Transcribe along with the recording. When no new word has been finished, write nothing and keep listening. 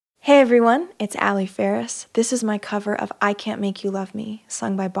everyone, it's Allie Farris. This is my cover of I Can't Make You Love Me,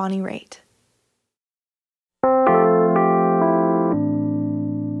 sung by Raitt.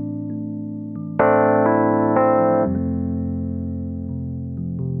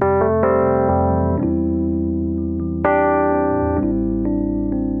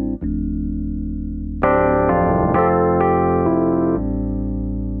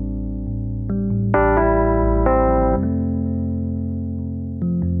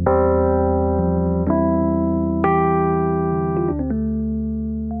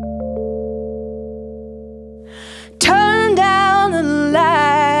 Turn down the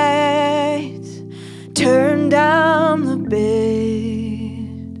lights, turn down the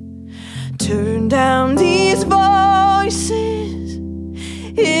bed, turn down these voices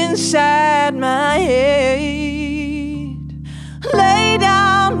inside my head. Lay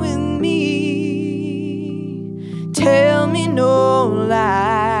down with me, tell me no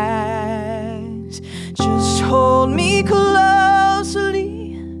lies, just hold me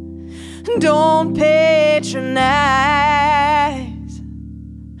closely, don't patronize,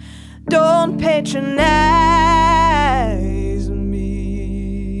 don't patronize me,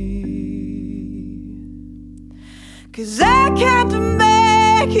 'cause I can't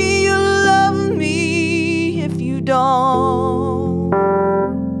make you love me if you don't,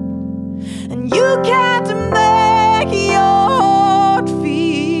 and you can't make your heart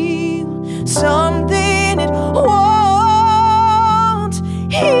feel something it won't.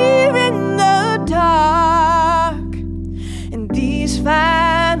 Here in the dark, in these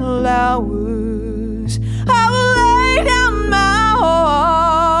final hours, I will lay down my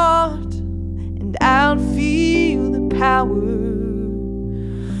heart and I'll feel the power,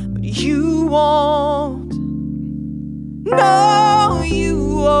 but you won't. No, you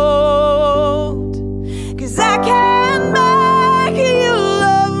won't, 'cause I can't make you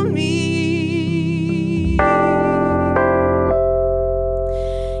love me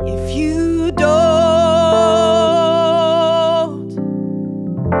if you don't.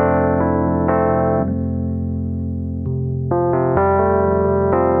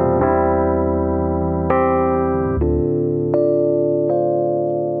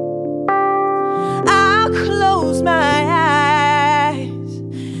 I'll close my eyes,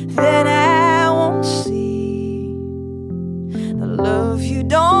 then I won't see the love you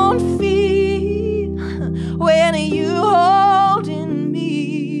don't feel when you're holding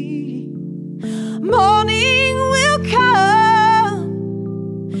me. Morning will come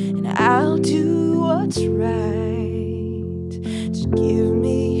and I'll do what's right. Just give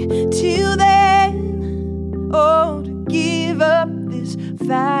me till then, oh, to give up this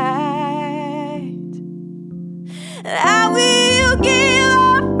fight. And I will give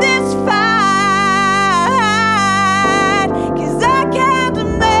up this fight, 'cause I can't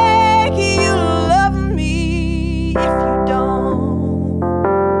make you love me if you don't.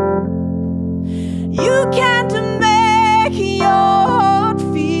 You can't make your heart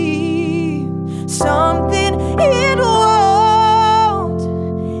feel something it won't.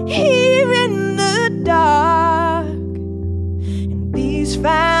 Here in the dark, in these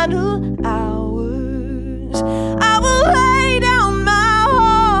final hours, I will lay down my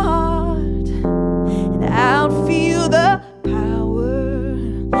heart and I'll feel the power,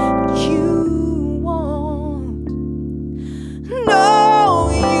 but you won't. No,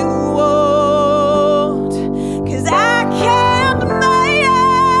 you won't, 'cause I can't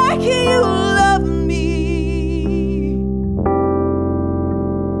make you love me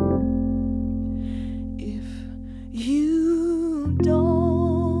if you don't.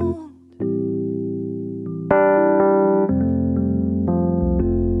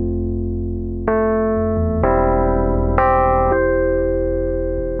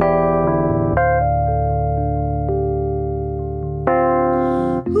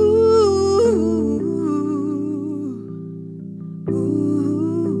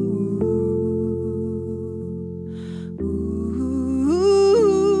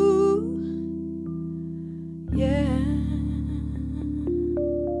 Yeah.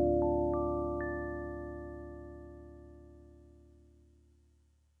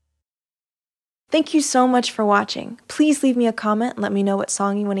 Thank you so much for watching. Please leave me a comment and let me know what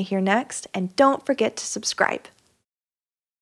song you want to hear next, and don't forget to subscribe.